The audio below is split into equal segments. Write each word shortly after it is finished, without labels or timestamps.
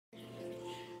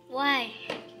Why?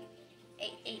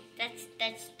 Hey,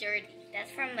 that's dirty.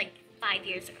 That's from like 5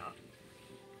 years ago.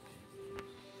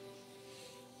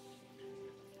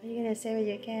 What are you gonna say with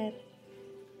your cat?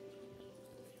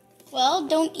 Well,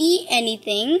 don't eat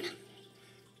anything,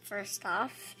 first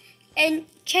off. And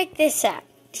check this out.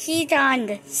 He's on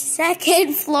the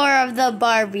second floor of the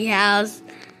Barbie house.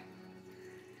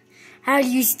 How do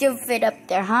you still fit up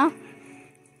there, huh?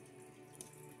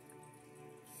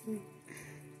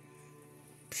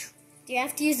 Do you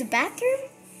have to use the bathroom?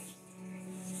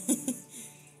 I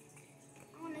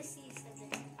want to see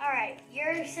something. Alright,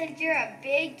 since you're a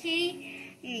big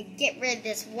kitty, you can get rid of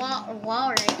this wall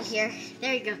right here.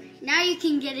 There you go. Now you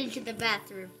can get into the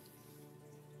bathroom.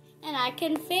 And I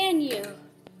can fan you.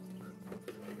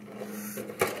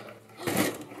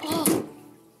 Oh.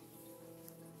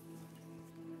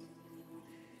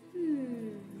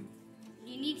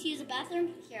 You need to use the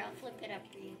bathroom? Here, I'll flip it up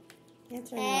for you.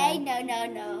 Hey,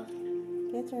 no.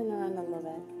 Get turn on a little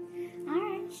bit.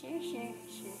 Alright, sure.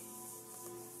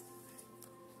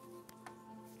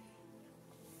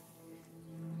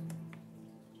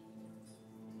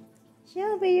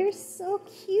 Shelby, you're so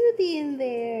cutie in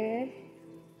there.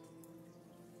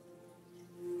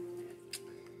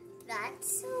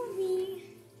 That's Sylvie.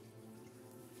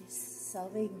 Is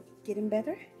Sylvie getting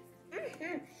better?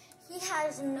 Mm-hmm. He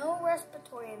has no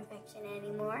respiratory infection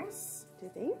anymore. Do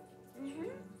you think?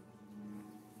 Mm-hmm.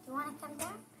 You want to come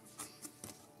down?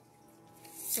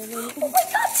 So Oh my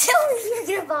God,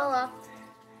 Sylvie, you're gonna fall off.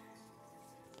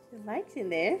 the light's in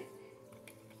there.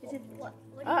 Is it? What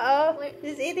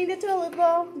It's eating the toilet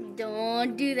bowl.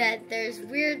 Don't do that. There's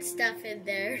weird stuff in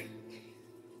there.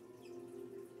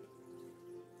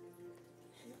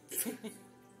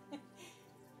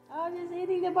 Just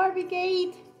eating the Barbie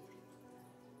cake.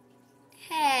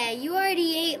 Hey, you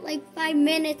already ate like 5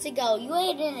 minutes ago. You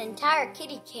ate an entire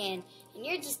kitty can, and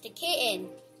you're just a kitten.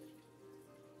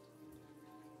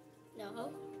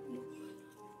 No.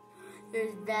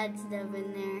 There's bad stuff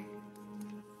in there.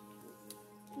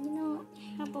 You know,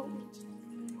 how about we just...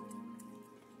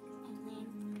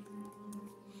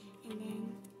 And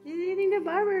then... He's eating the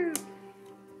barber.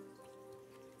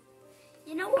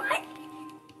 You know what?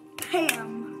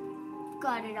 Bam!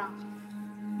 Got it off.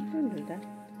 Don't do that.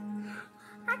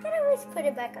 I can always put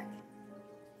it back on.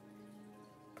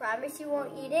 Promise you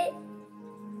won't eat it?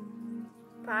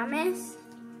 Promise?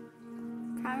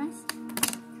 Promise?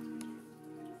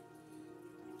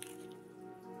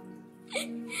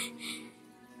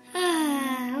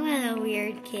 What a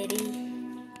weird kitty.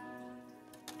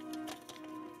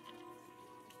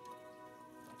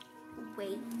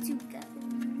 Way to go.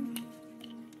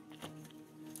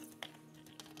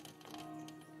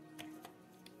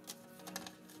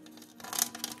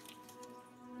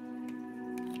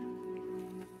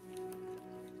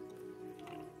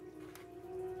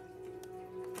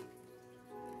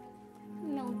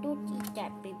 No, don't eat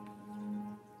that, baby.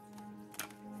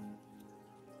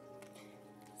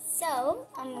 So,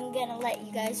 I'm gonna let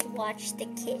you guys watch the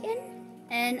kitten,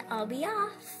 and I'll be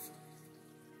off.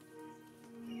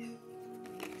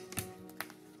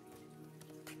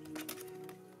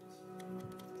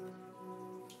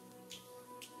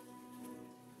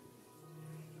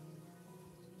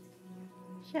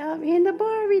 Shelby and the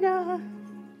Barbie doll.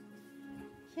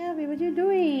 Shelby, what you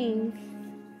doing?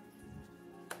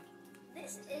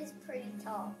 This is pretty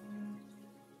tall.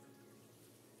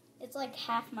 It's like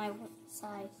half my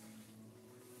size.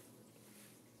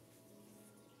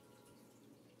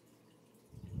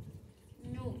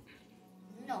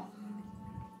 No.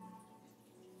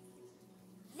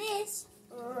 This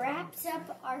wraps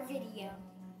up our video.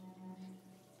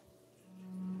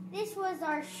 This was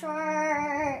our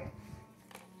short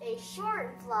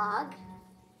vlog.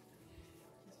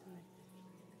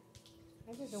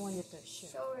 I just don't want you to show.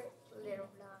 Short little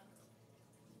vlog.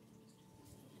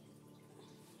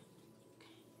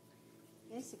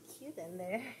 You're so cute in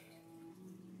there.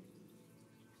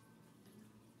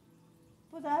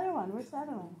 Put the other one. Where's the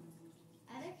other one?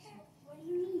 Other cat? What do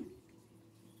you mean?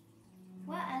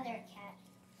 What other cat?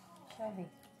 Shelby,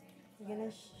 you're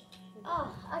gonna.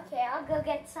 Oh, okay. I'll go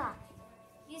get some.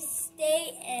 You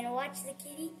stay and watch the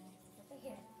kitty. Over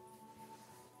here.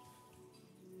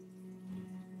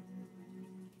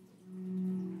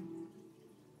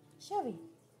 Shelby.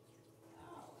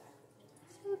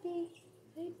 Shelby,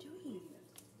 what are you doing?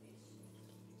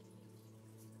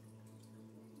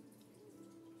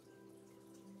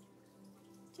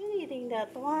 Don't eating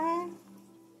that one.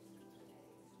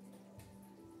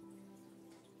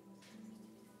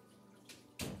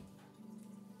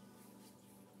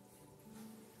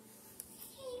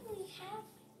 Hey, we have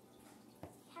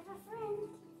a friend.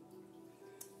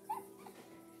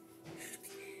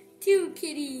 two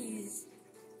kitties.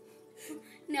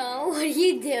 No, what are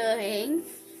you doing?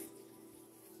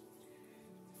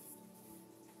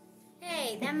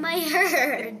 Hey, that might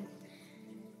hurt.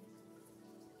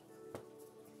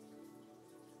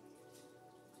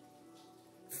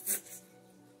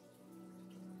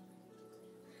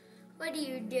 What are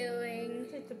you doing?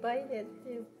 You have to bite it,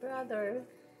 your brother.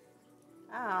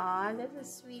 Aw, that's a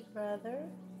sweet brother.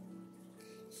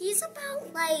 He's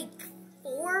about like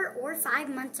 4 or 5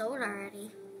 months old already.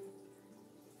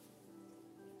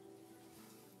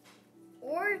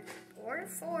 Or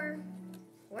 4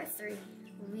 or 3.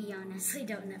 We honestly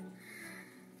don't know.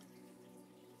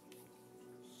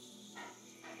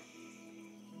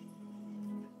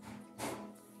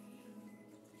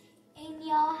 And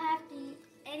y'all have to,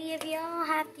 any of y'all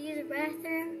have to use the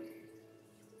bathroom?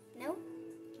 No?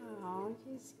 Aw,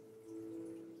 she's...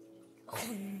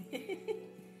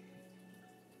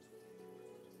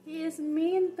 He is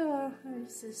mean to her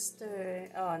sister.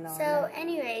 Oh, no. So,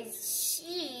 anyways,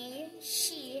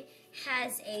 she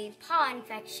has a paw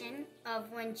infection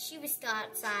of when she was still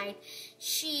outside.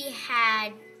 She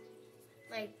had,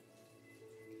 like,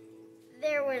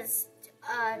 there was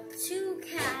 2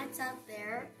 cats out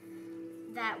there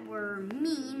that were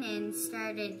mean and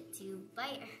started to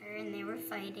bite her, and they were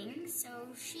fighting, so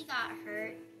she got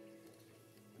hurt.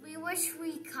 We wish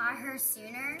we caught her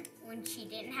sooner when she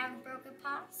didn't have a broken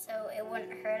paw, so it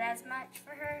wouldn't hurt as much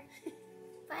for her.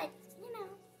 But, you know,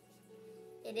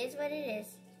 it is what it is.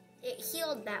 It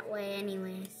healed that way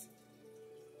anyways.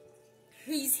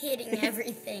 He's hitting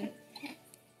everything. He's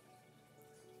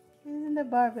in the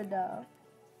Barbie doll.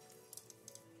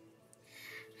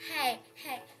 Hey,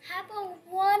 how about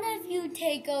one of you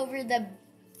take over the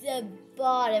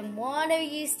bottom? One of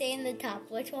you stay in the top.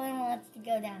 Which one wants to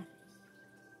go down?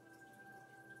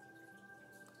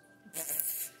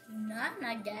 None,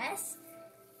 I guess.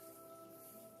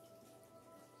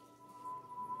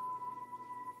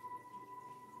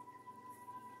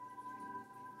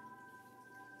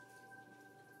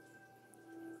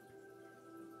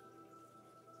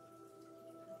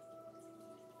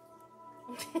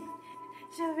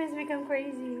 Sylvie's become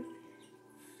crazy.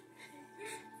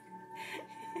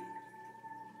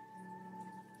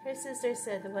 Her sister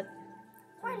said, What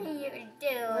What are you are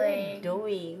you doing?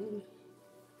 doing?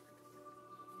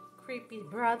 Creepy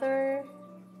brother.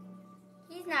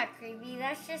 He's not creepy.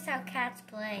 That's just how cats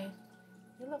play.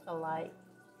 You look alike.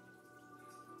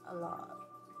 A lot.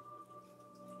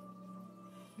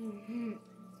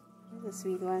 That's a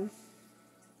sweet one.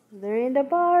 They're in the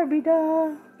Barbie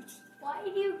doll. Why do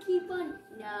you keep on?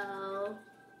 No.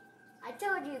 I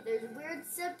told you there's weird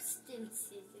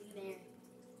substances in there.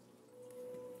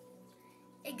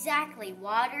 Exactly.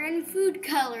 Water and food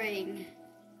coloring.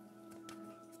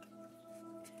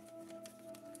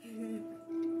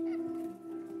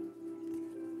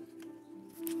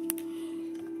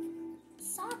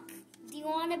 Sock, do you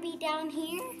want to be down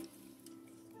here?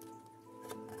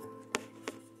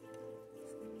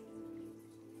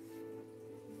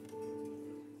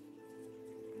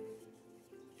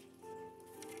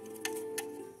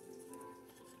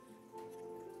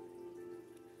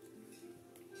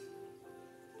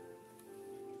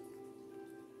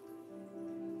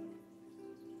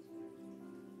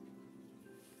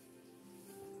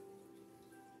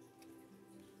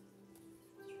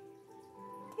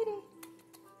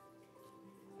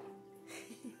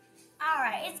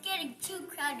 Alright, it's getting too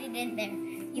crowded in there.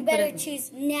 You better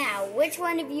choose now. Which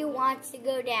one of you wants to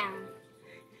go down?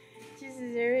 This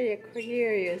is already a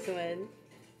curious one.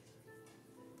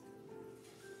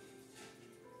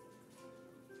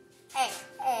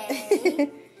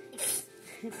 Hey.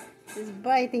 It's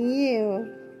biting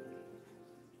you.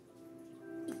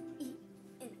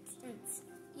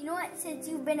 You know what? Since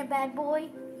you've been a bad boy,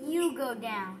 you go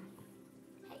down.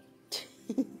 Hey.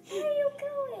 Where are you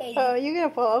going? Oh, you're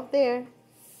gonna fall off there.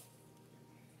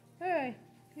 Hey,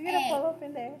 you're gonna fall off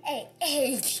in there.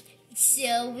 Hey,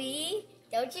 Sylvie.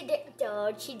 Don't you dare.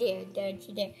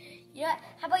 You know what?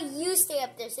 How about you stay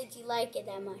up there since you like it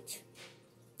that much?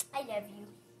 I love you.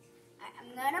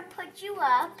 I'm gonna put you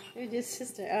up. You're just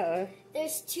sister. Uh-oh.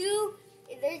 It's too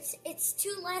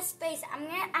less space.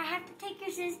 I have to take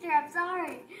your sister. I'm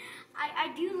sorry.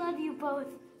 I do love you both,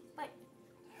 but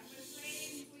I'm just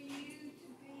waiting for you to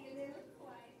be a little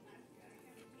quiet.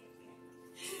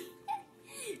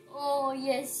 oh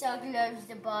yes, Sock loves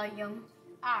the volume.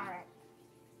 All right.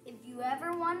 If you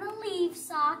ever want to leave,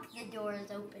 Sock, the door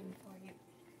is open for you.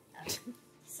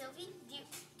 Sylvie,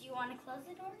 do you want to close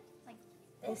the door? Like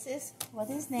This is what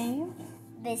is name?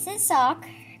 this is Sock,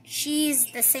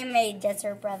 she's the same age as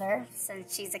her brother,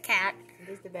 since she's a cat.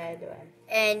 This is the bad one.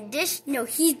 And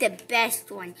he's the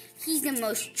best one. He's the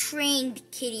most trained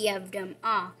kitty of them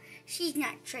all. She's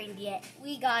not trained yet.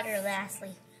 We got her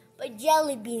lastly. But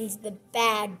Jellybean's the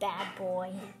bad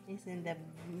boy. He's in the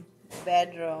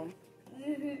bedroom.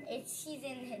 She's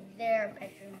in their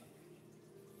bedroom.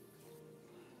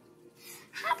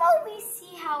 How about we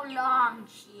see how long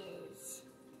she is?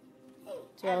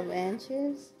 12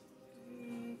 inches.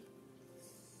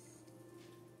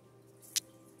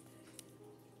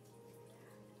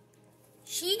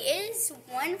 She is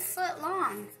 1 foot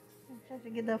long. I'm trying to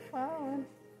get the phone.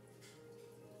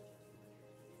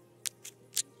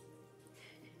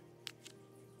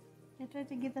 I tried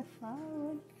to get the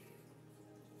phone.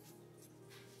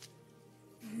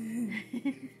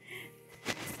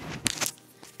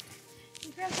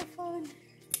 Grab the phone.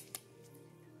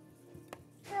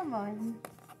 Come on.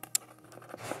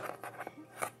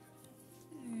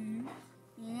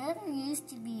 You know, there used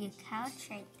to be a couch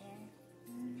right there.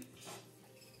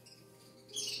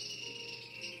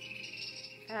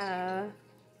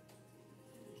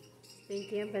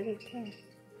 Thinking about a cat.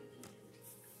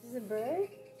 Is it a bird?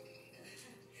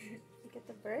 Look at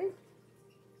the bird.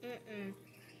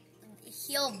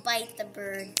 He'll bite the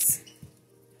birds.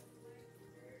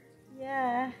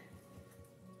 Yeah.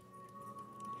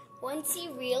 Once he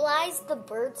realized the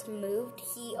birds moved,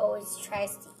 he always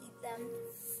tries to eat them.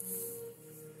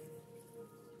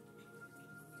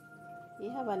 You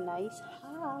have a nice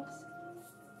house.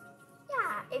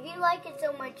 Yeah, if you like it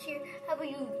so much here, how about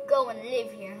you go and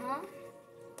live here, huh?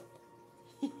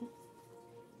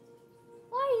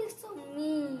 Why are you so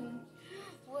mean?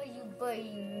 Why are you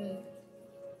biting me?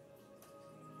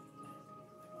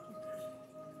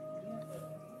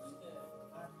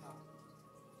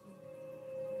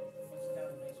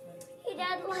 Hey,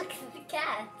 Dad, look at the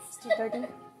cats. 2:30?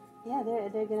 Yeah,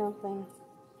 they're gonna play.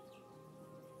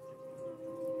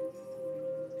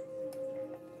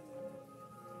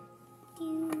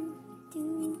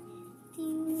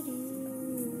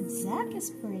 Zach is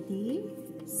pretty.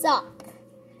 Suck.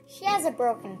 She has a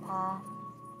broken paw.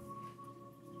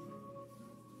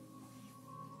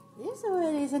 This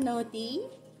one is a naughty.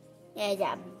 Yeah, he's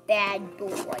a bad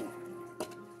boy.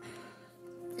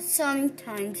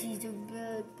 Sometimes he's a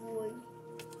bad boy.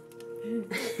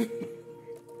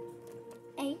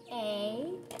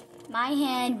 Hey, my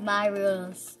hand, my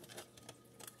rules.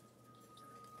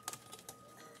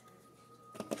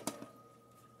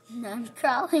 I'm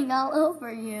crawling all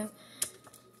over you.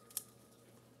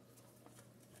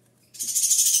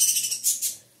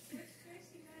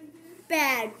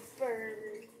 Bad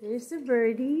bird. Here's the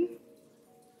birdie.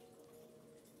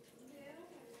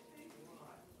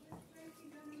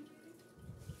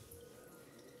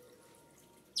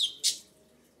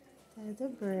 That's a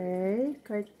bird,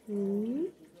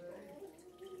 cartoon.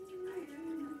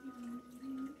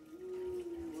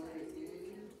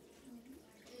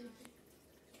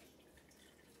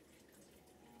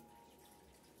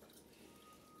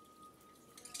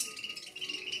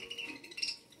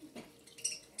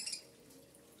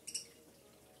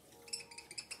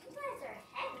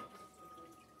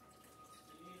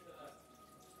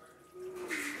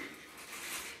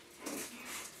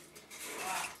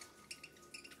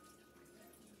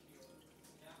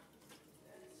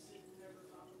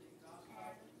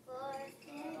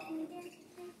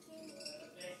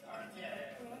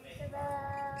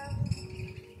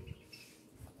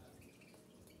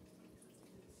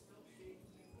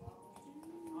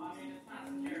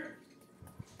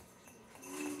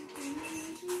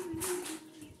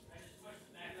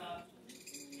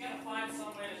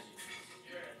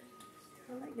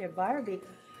 I like their Barbie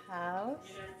house.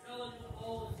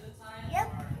 Yep.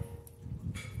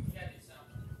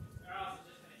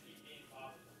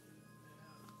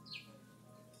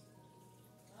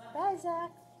 Bye,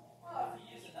 Zach.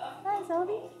 Bye,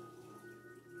 Sylvie.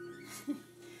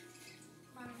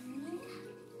 Mommy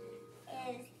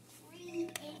is 3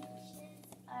 inches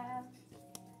of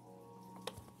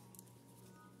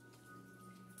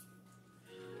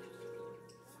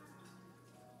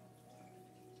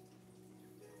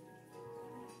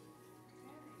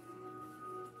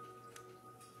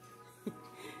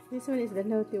This one is the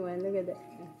naughty one. Look at that.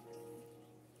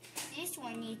 this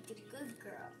one is the good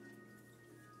girl.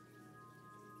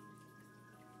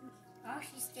 Oh,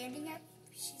 she's standing up.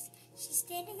 She's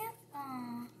standing up.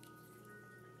 Aww.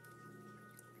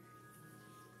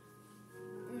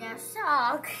 Now,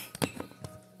 Sock,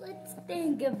 let's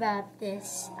think about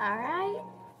this, alright?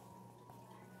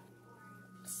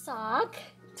 Sock.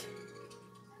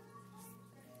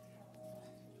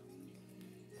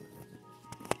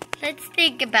 let's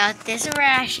think about this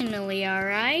rationally, all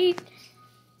right?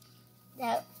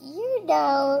 Now, you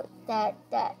know that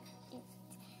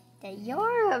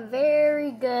you're a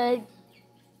very good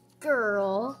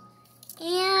girl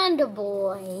and a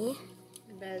boy.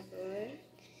 Bad boy.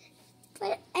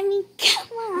 But, I mean,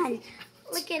 come on.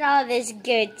 Look at all this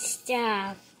good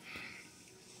stuff.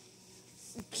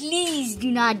 Please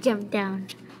do not jump down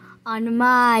on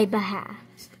my behalf.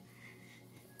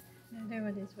 There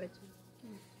was this watching.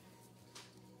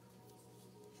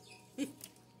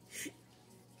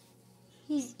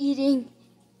 He's eating.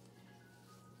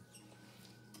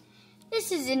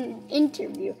 This is an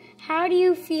interview. How do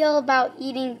you feel about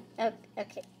eating?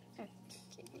 Okay.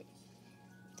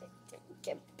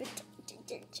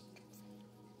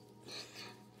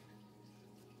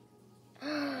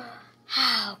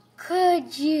 How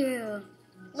could you?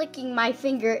 Licking my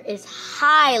finger is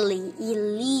highly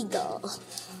illegal.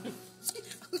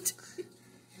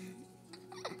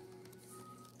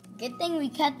 Good thing we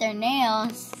cut their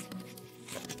nails.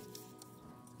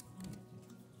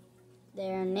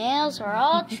 Their nails are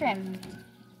all trimmed.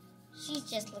 She's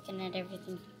just looking at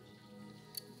everything.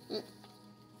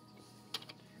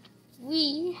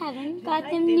 We haven't got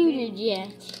them neutered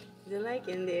yet. You like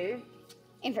in there?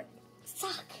 And for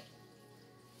sock.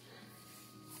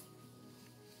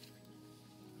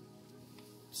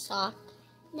 Sock.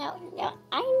 Now,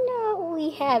 I know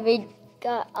we haven't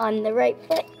got on the right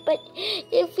foot, but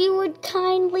if you would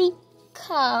kindly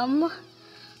come.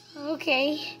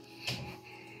 Okay.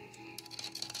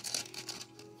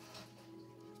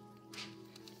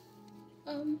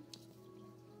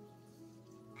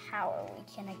 How are we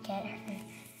gonna get her?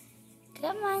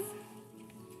 Come on.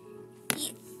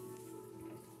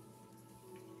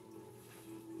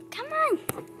 Come on.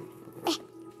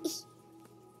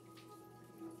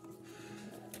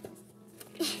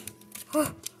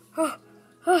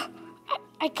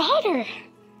 I got her.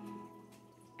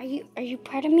 Are you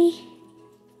proud of me?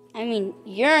 I mean,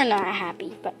 you're not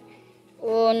happy, but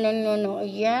oh no.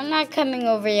 You're not coming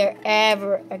over there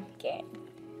ever again.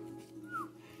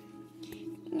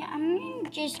 Now, I'm gonna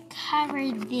just cover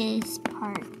this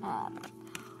part up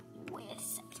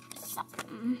with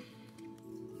something.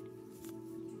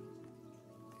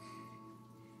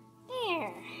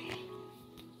 There.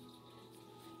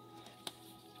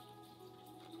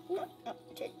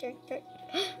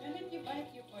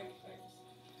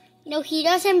 No, he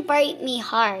doesn't bite me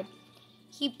hard.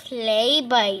 He play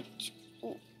bites.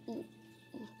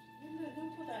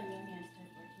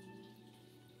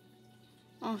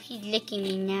 Oh, he's licking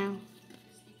me now.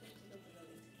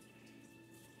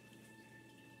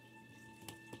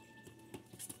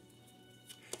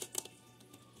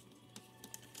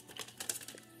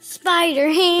 Spider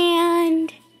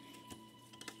hand.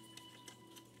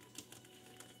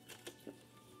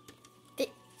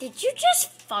 Did you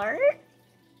just fart?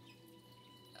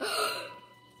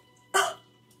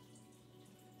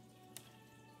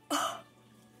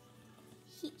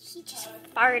 He just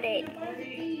farted.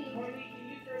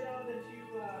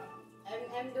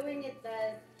 I'm doing it,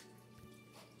 Dad.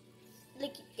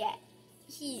 Look at that.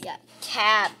 He's a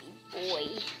tabby boy.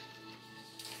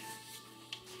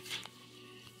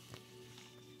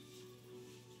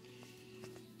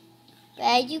 But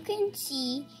as you can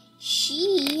see,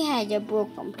 she has a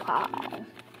broken paw.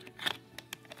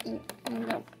 I'm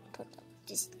gonna put up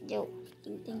this little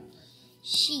thing.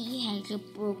 She has a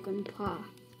broken paw.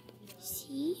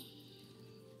 See?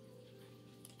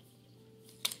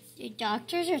 The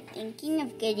doctors are thinking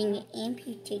of getting it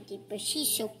amputated, but she's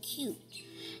so cute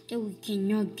that we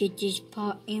cannot get this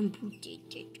paw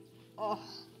amputated. Oh.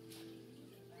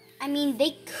 I mean,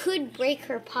 they could break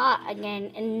her paw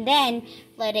again and then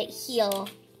let it heal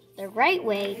the right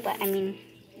way, but I mean,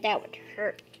 that would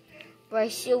hurt.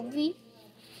 Right, Sylvie?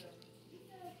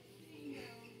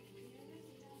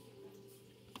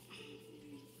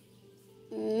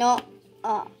 No.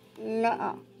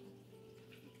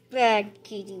 Bad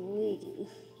kitty witty.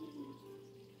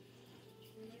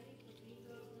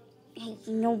 Hey,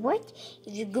 you know what?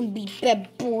 If you're gonna be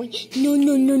bad boy,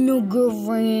 no,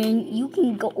 girlfriend. You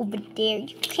can go over there.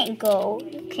 You can't go.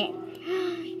 You can't.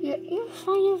 You're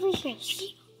fine over here.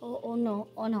 See? Oh no.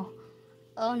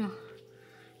 Uno.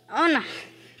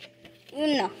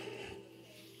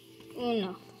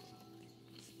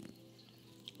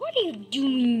 What are you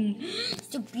doing?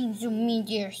 Stop being so mean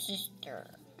to your sister.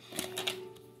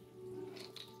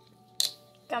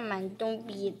 Come on, don't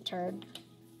be a turd.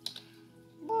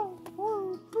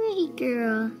 Whoa, pretty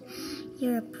girl.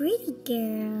 You're a pretty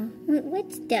girl.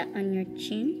 What's that on your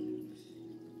chin?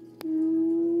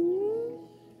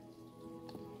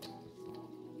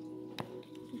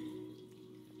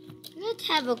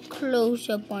 have a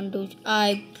close-up on those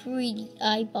pretty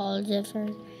eyeballs of her.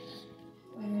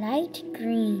 Light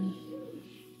green.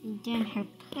 And then her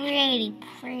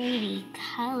pretty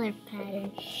color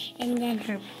pattern. And then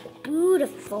her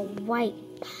beautiful white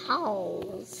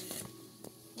paws.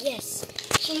 Yes,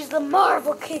 she's the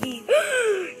marble kitty.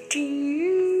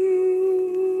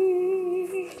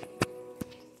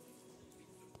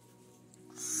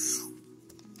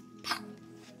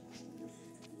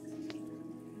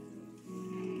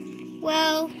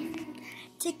 Well,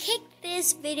 to kick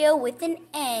this video with an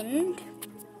end,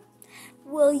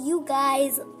 will you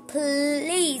guys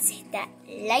please hit that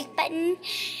like button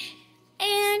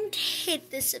and hit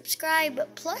the subscribe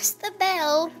plus the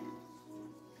bell,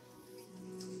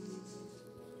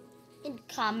 and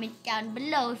comment down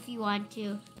below if you want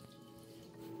to.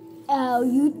 Oh,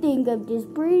 you think of this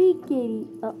pretty kitty.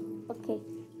 Oh, okay.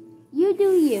 You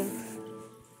do you.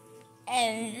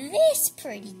 And this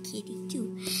pretty kitty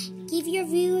too. Give your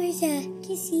viewers a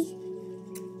kissy.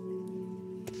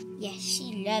 Yes,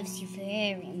 she loves you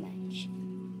very much.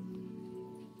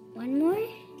 One more.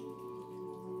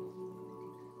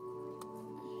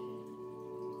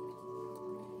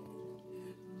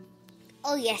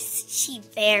 Oh yes, she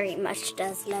very much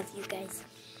does love you guys.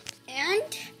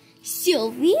 And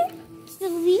Sylvie,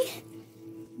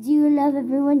 do you love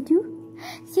everyone too?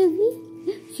 Sylvie,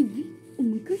 oh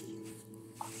my gosh.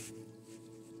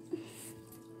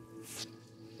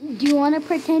 Do you want to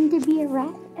pretend to be a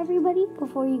rat, everybody,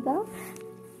 before you go?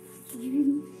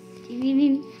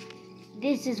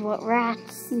 This is what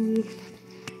rats see.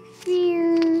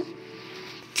 Here.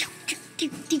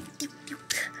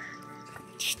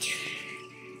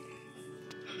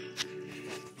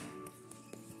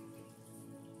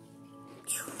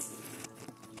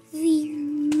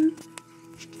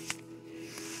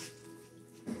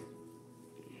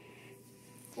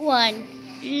 One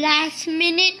last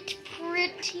minute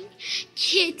pretty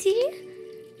kitty.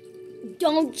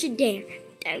 Don't you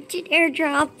dare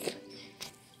drop.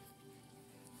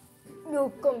 No,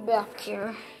 come back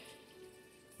here.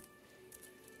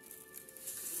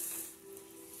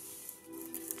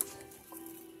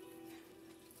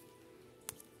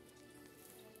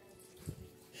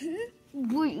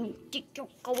 Where you think you're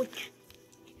going?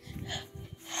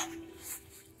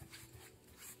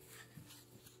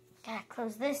 Gotta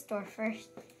close this door first.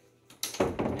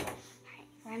 Alright,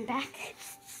 run back.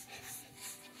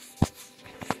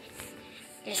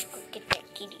 Just go get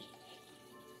that kitty.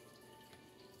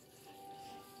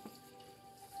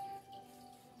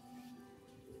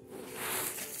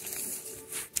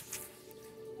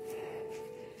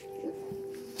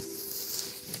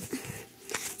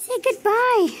 Say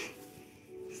goodbye.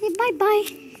 Say bye-bye.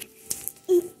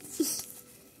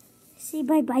 Say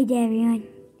bye-bye, Darian.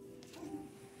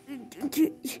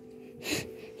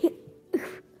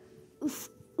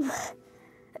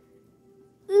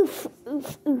 Oof,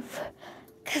 oof, oof.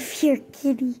 Come here,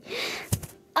 kitty.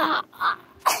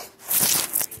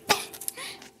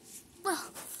 Well,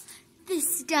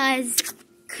 this does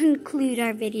conclude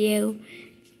our video.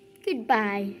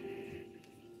 Goodbye.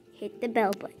 Hit the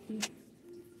bell button.